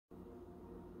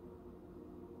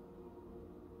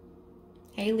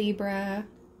Hey Libra,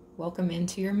 welcome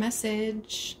into your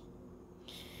message.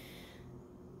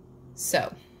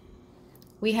 So,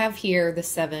 we have here the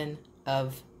Seven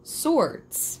of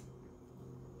Swords.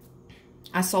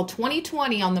 I saw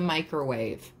 2020 on the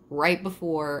microwave right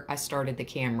before I started the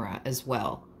camera as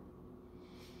well.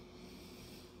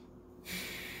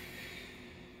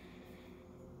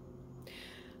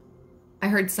 I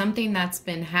heard something that's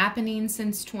been happening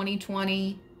since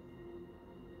 2020.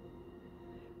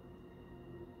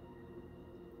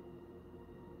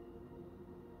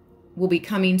 Will be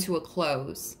coming to a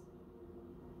close.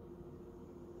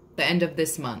 The end of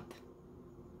this month.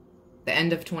 The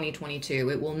end of 2022.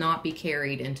 It will not be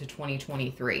carried into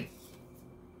 2023.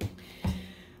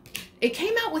 It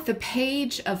came out with the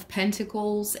Page of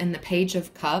Pentacles and the Page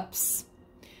of Cups.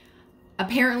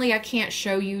 Apparently, I can't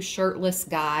show you shirtless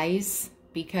guys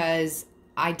because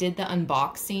I did the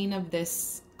unboxing of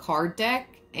this card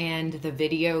deck and the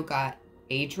video got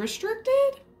age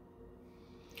restricted.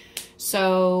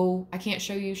 So I can't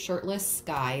show you shirtless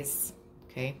guys.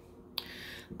 Okay.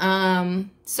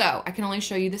 So I can only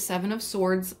show you the Seven of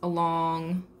Swords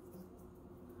along.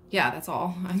 Yeah, that's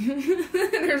all.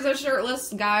 There's a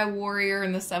shirtless guy warrior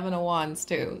and the Seven of Wands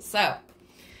too. So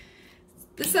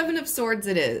the Seven of Swords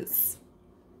it is.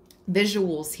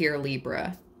 Visuals here,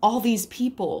 Libra. All these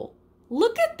people.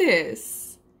 Look at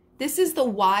this. This is the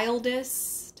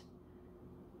wildest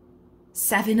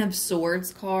Seven of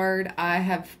Swords card I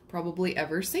have probably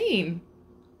ever seen.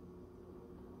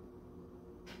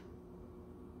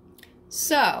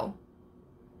 So,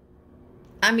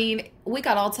 I mean, we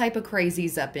got all type of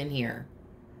crazies up in here.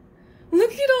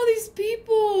 Look at all these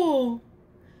people.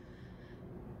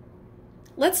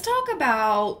 Let's talk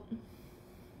about,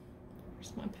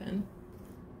 where's my pen?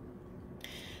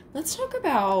 Let's talk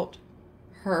about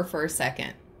her for a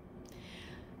second.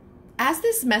 As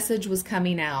this message was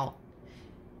coming out,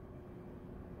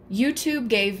 YouTube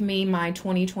gave me my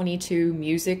 2022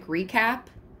 music recap.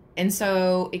 And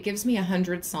so it gives me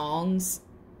 100 songs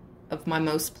of my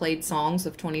most played songs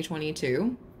of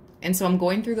 2022. And so I'm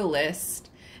going through the list.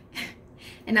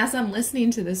 And as I'm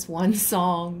listening to this one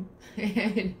song,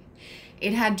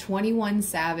 it had 21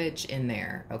 Savage in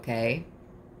there, okay?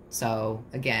 So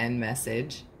again,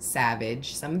 message,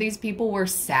 savage. Some of these people were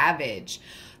savage.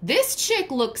 This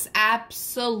chick looks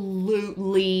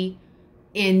absolutely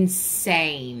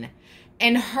insane.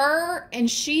 And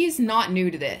she's not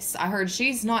new to this. I heard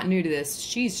she's not new to this.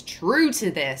 She's true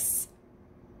to this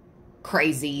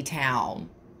crazy town.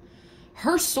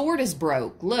 Her sword is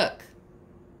broke. Look.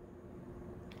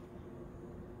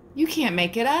 You can't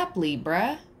make it up,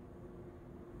 Libra.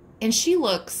 And she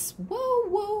looks, whoa,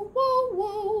 whoa, whoa,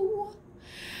 whoa.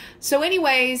 So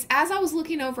anyways, as I was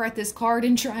looking over at this card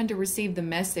and trying to receive the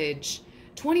message,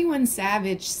 21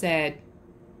 Savage said,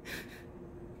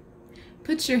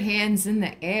 put your hands in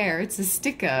the air. It's a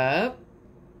stick up.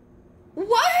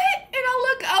 What? And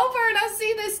I look over and I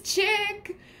see this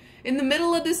chick in the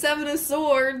middle of the Seven of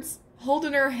Swords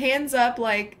holding her hands up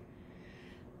like,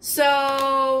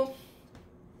 so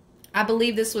I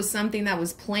believe this was something that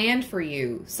was planned for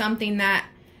you. Something that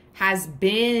has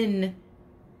been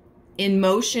in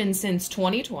motion since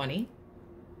 2020.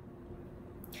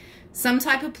 Some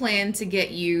type of plan to get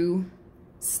you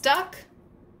stuck,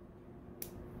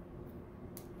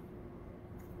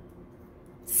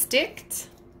 sticked,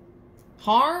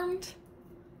 harmed.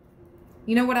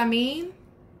 You know what I mean?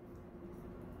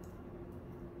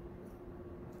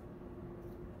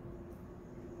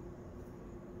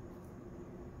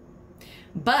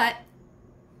 But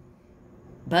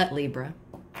Libra,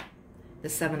 the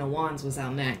Seven of Wands was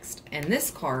out next. And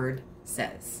this card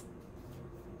says,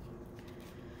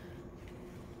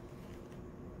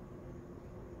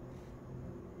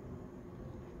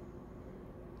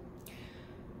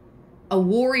 a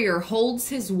warrior holds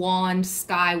his wand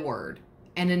skyward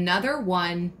and another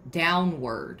one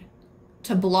downward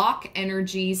to block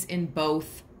energies in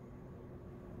both.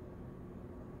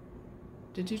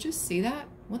 Did you just see that?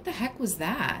 What the heck was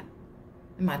that?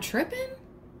 Am I tripping?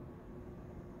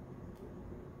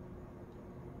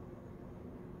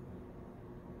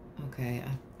 Okay,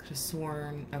 I could have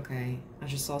sworn. Okay, I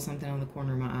just saw something on the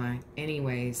corner of my eye.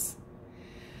 Anyways.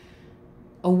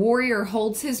 A warrior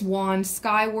holds his wand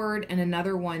skyward and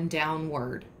another one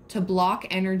downward to block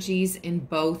energies in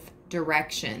both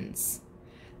directions.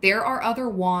 There are other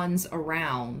wands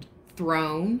around,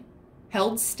 thrown,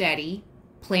 held steady,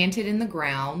 planted in the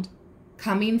ground,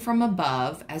 coming from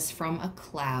above as from a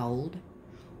cloud,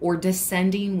 or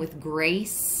descending with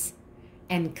grace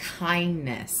and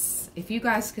kindness. If you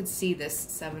guys could see this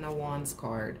Seven of Wands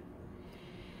card,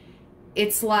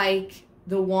 it's like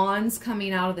the wands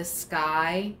coming out of the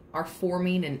sky are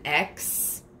forming an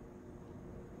X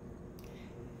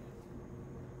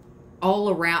all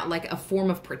around, like a form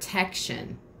of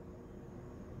protection.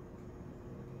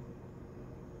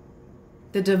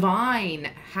 The divine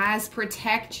has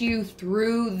protected you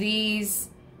through these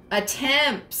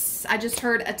attempts. I just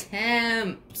heard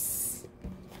attempts.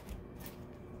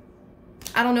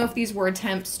 I don't know if these were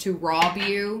attempts to rob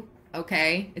you.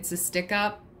 Okay, it's a stick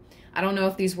up. I don't know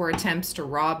if these were attempts to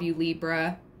rob you,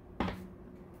 Libra.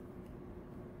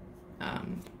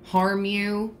 Harm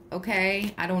you.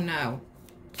 Okay, I don't know.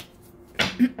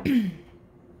 The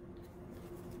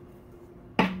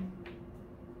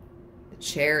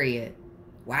Chariot.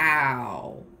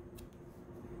 Wow.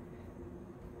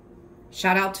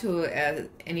 Shout out to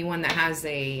anyone that has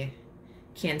a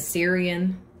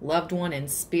Cancerian loved one in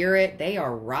spirit. They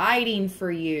are riding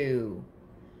for you.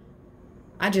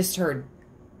 I just heard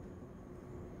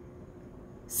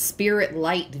spirit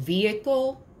light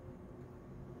vehicle.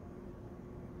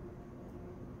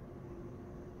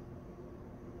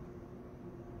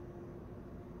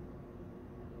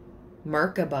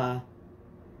 Merkaba.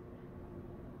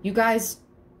 You guys,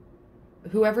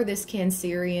 whoever this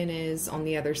Cancerian is on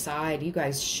the other side, you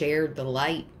guys shared the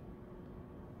light.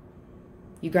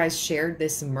 You guys shared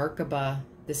this Merkaba,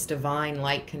 this divine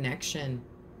light connection.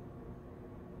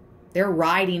 They're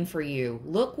riding for you.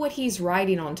 Look what he's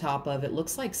riding on top of. It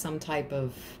looks like some type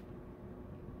of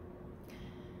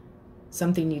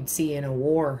something you'd see in a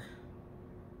war.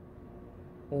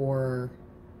 Or,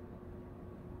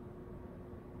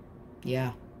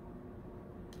 yeah,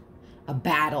 a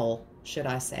battle, should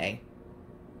I say.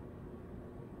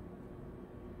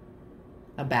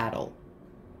 A battle.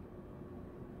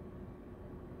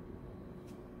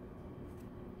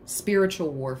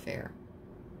 Spiritual warfare.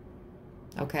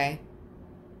 Okay?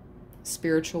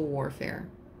 Spiritual warfare.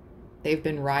 They've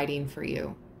been riding for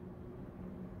you.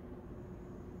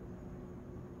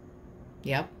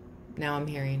 Yep. Now I'm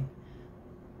hearing,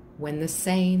 when the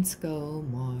saints go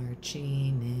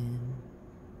marching in.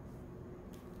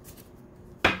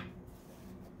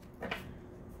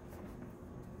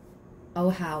 Oh,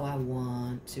 how I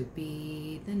want to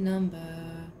be the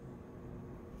number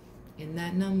in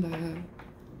that number.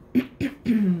 I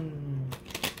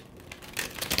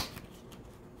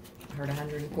heard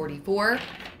 144.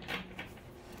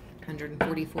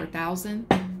 144,000.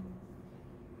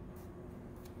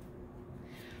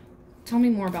 Tell me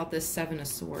more about this Seven of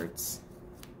Swords.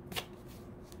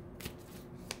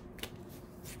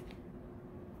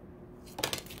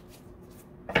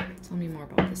 Tell me more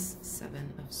about this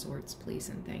Seven of Swords, please,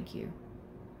 and thank you.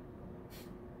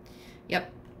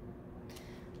 Yep.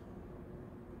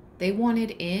 They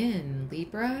wanted in,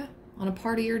 Libra, on a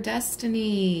part of your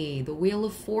destiny. The Wheel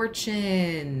of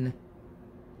Fortune.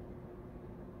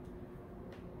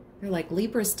 They're like,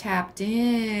 Libra's tapped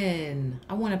in.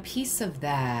 I want a piece of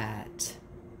that.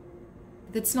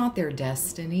 That's not their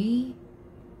destiny.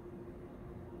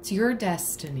 It's your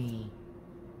destiny.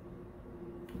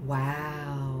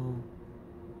 Wow.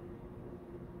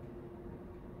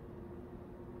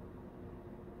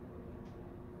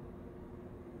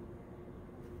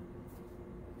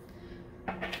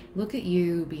 Look at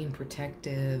you being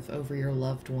protective over your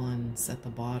loved ones at the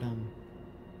bottom.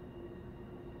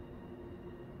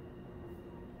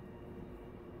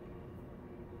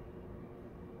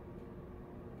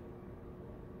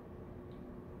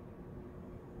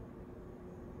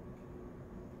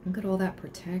 Look at all that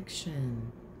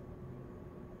protection.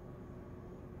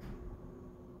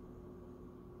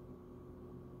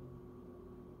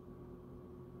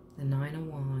 The Nine of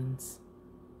Wands.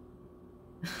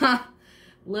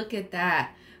 Look at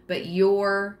that. But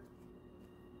you're...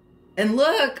 And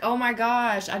look, oh my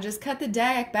gosh, I just cut the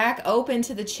deck back open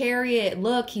to the Chariot.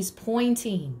 Look, he's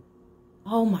pointing.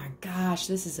 Oh my gosh,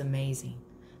 this is amazing.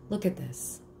 Look at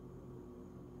this.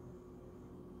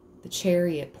 The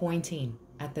Chariot pointing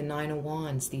at the Nine of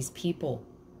Wands. These people,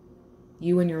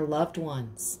 you and your loved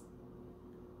ones,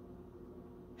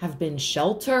 have been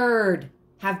sheltered,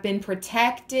 have been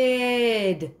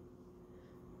protected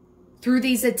through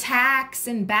these attacks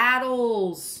and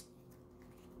battles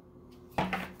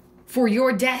for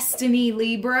your destiny,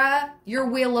 Libra, your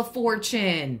Wheel of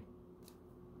Fortune.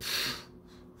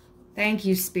 Thank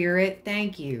you, Spirit.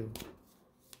 Thank you.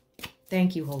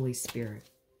 Thank you, Holy Spirit.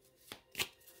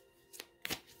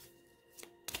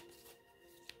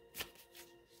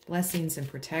 Blessings and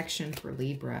protection for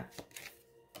Libra.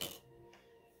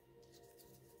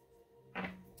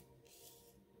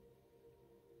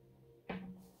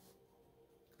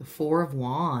 The Four of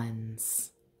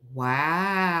Wands.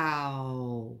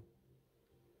 Wow.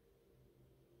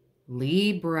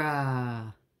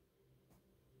 Libra.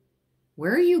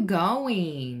 Where are you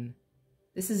going?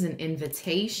 This is an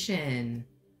invitation.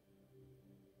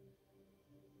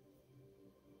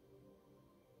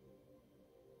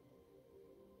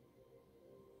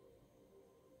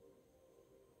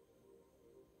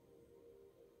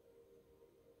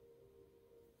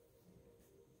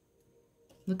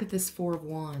 Look at this Four of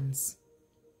Wands.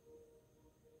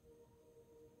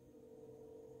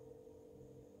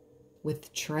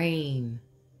 With train.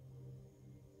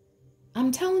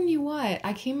 I'm telling you what,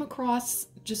 I came across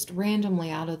just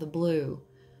randomly out of the blue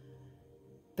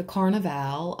the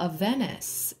Carnival of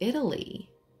Venice, Italy.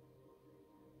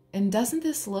 And doesn't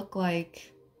this look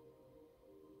like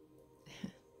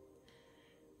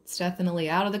it's definitely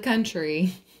out of the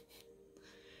country?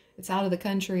 It's out of the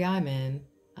country I'm in.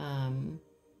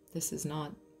 This is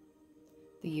not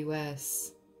the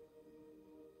US.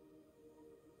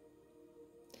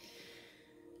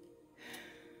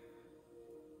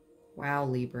 Wow,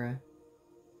 Libra.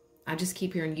 I just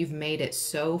keep hearing you've made it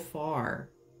so far.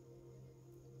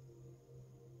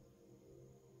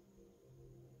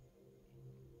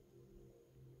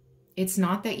 It's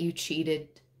not that you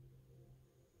cheated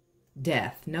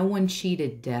death. No one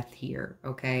cheated death here,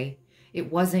 okay? It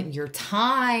wasn't your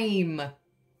time.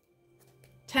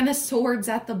 Ten of Swords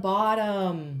at the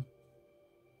bottom.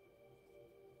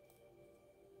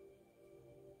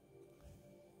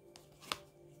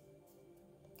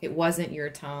 It wasn't your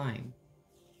time.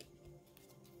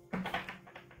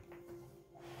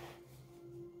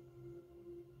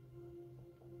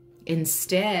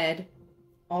 Instead,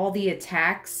 all the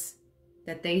attacks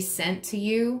that they sent to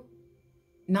you,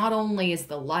 not only is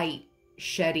the light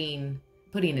shedding,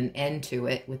 putting an end to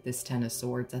it with this Ten of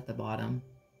Swords at the bottom,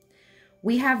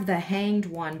 we have the Hanged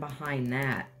One behind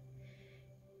that.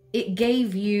 It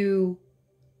gave you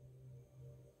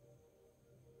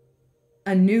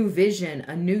a new vision,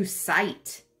 a new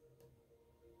sight,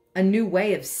 a new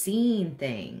way of seeing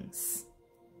things.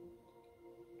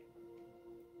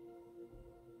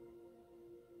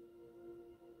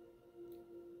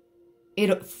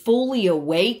 It fully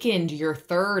awakened your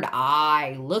third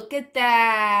eye. Look at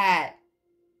that.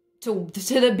 To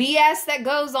the BS that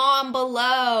goes on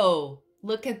below.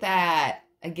 Look at that.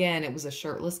 Again, it was a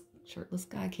shirtless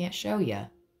guy. I can't show you.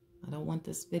 I don't want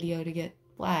this video to get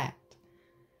flagged.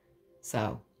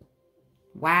 So,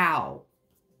 wow.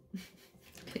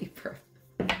 Libra.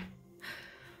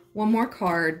 One more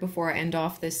card before I end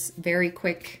off this very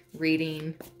quick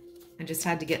reading. I just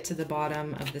had to get to the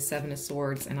bottom of the Seven of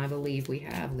Swords, and I believe we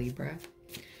have Libra.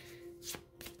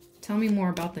 Tell me more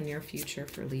about the near future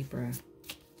for Libra.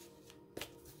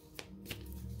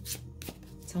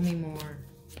 Tell me more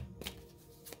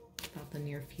about the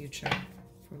near future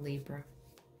for Libra.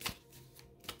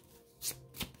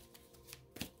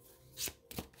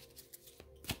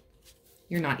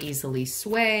 You're not easily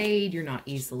swayed. You're not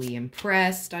easily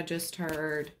impressed, I just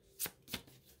heard.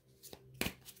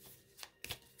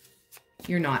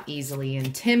 You're not easily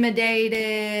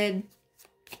intimidated.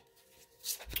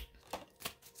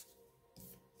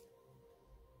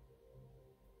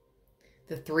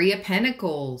 The Three of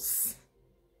Pentacles.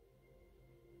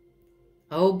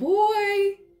 Oh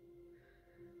boy.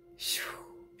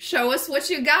 Show us what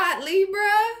you got, Libra.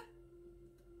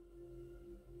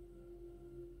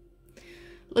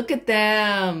 Look at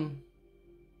them.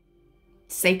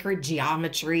 Sacred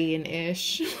geometry and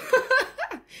ish.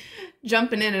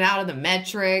 Jumping in and out of the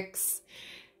metrics.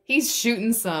 He's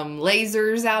shooting some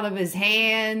lasers out of his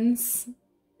hands.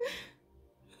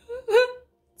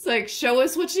 It's like, show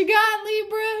us what you got,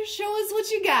 Libra. Show us what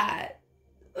you got.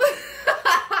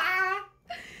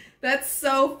 That's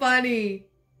so funny.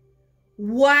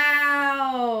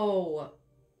 Wow.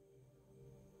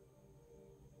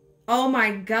 Oh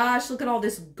my gosh, look at all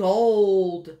this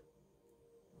gold.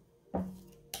 Look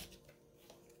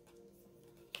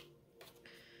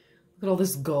at all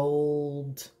this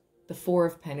gold. The Four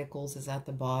of Pentacles is at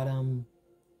the bottom.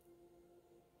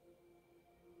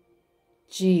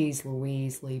 Jeez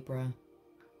Louise, Libra.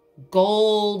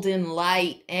 Golden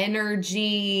light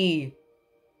energy.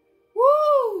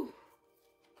 Woo!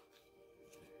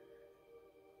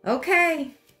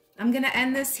 Okay, I'm going to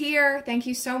end this here. Thank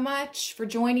you so much for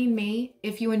joining me.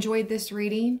 If you enjoyed this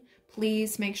reading,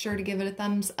 please make sure to give it a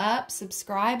thumbs up.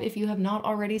 Subscribe if you have not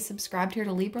already subscribed here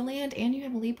to Libra Land and you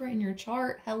have a Libra in your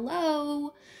chart.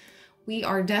 Hello. We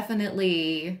are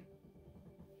definitely,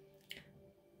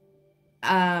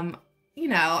 you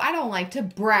know, I don't like to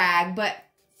brag, but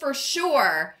for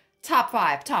sure, top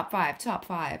five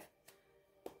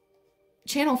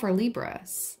channel for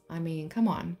Libras. I mean, come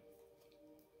on.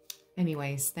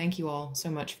 Anyways, thank you all so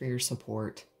much for your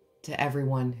support. to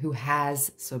everyone who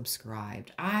has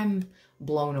subscribed. I'm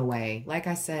blown away. Like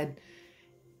I said,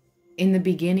 in the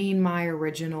beginning, my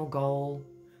original goal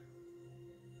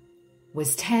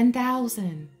was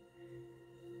 10,000.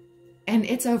 And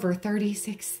it's over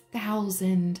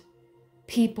 36,000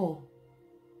 people,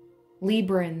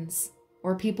 Librans,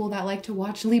 or people that like to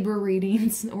watch Libra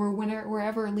readings, or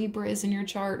wherever Libra is in your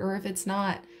chart, or if it's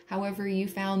not, however you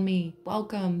found me.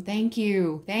 Welcome. Thank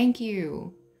you. Thank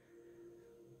you.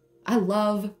 I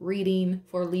love reading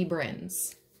for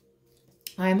Librans.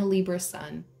 I am a Libra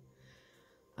sun.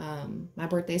 My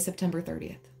birthday is September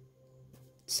 30th.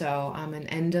 So I'm an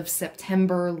end of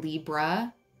September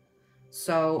Libra.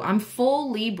 So I'm full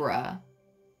Libra.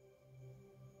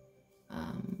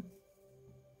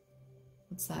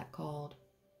 What's that called?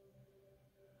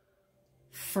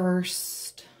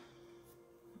 First,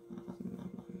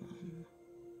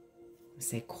 I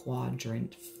say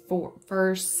quadrant.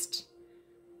 First,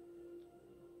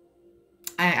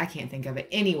 I can't think of it.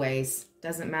 Anyways,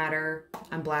 doesn't matter.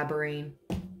 I'm blabbering.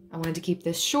 I wanted to keep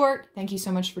this short. Thank you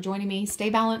so much for joining me.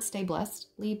 Stay balanced, stay blessed,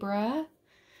 Libra.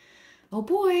 Oh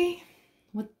boy,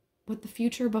 what the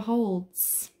future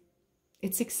beholds.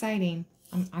 It's exciting.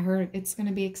 I heard it's going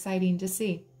to be exciting to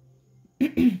see.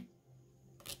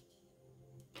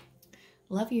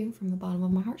 Love you from the bottom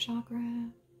of my heart chakra.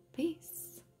 Peace.